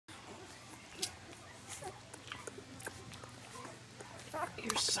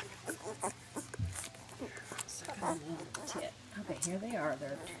sucking. Sucking on the tit. Okay, here they are.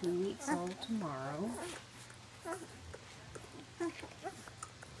 They're 2 weeks old tomorrow.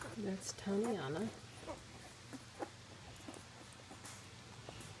 That's Taniana.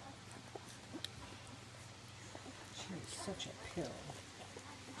 She's such a pill.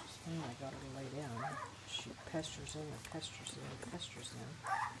 Just when I got her to lay down, she pesters in and pesters in and pesters in.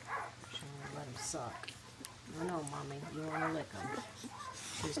 She won't let him suck. I know, Mommy, you want to lick him.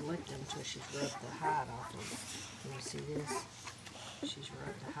 She's licked him until she's rubbed the hide off him. Can you see this? She's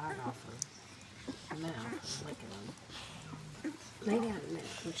rubbed the hide off her mouth and licking him. Lay down a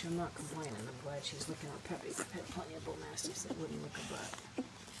minute, which I'm not complaining. I'm glad she's licking our puppies. I've had plenty of bull mastiffs that wouldn't lick her butt.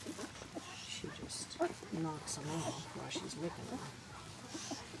 She just knocks them off while she's licking them.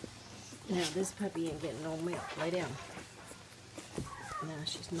 Now, this puppy ain't getting no milk. Lay down. Now,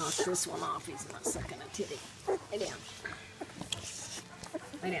 she's knocked this one off. He's not sucking a titty. Lay down.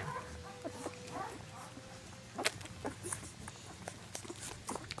 Lay down.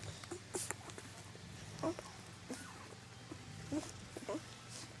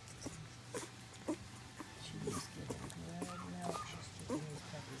 She's getting good milk. She's keeping these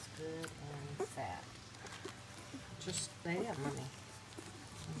puppies good and fat. Just lay down, Mommy.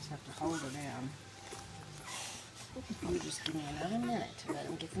 You just have to hold her down. You just give me another minute to let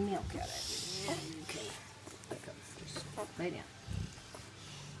him get the milk out of you. Yeah, you can. Look up. Just lay down.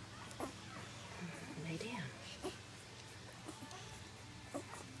 Lay down.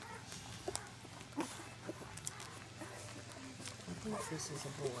 I think this is a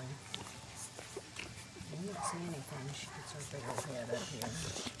boy. I don't see anything. She gets her big old head up here.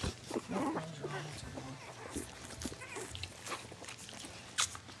 Nope, those are all it's a boy.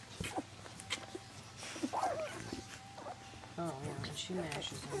 Oh, yeah, and she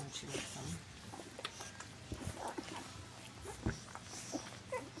mashes them when she licks them.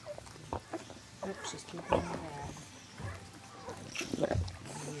 Oh, she's keeping them bad.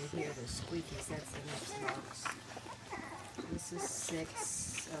 And you hear the squeakies, that's the next box. This is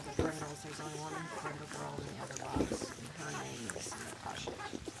 6 of the brindles. There's only one brindle girl in the other box, and her name is Natasha.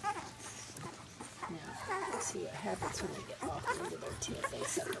 Now, let's see what happens when they get locked into their tit. They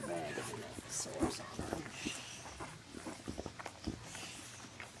suck her bag and then they sores on her.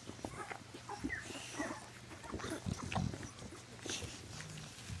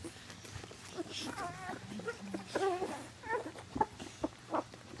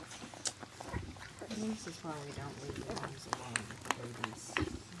 This is why we don't leave the moms alone with the babies.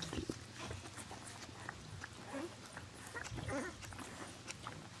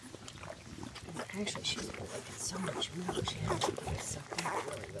 Actually, she was making so much milk, she had to get sucked out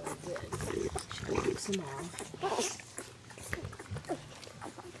really, really good. She takes them off.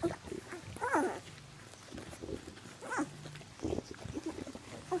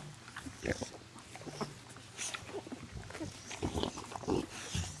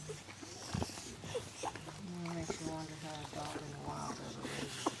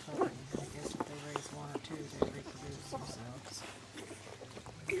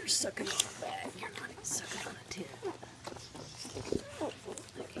 You're sucking on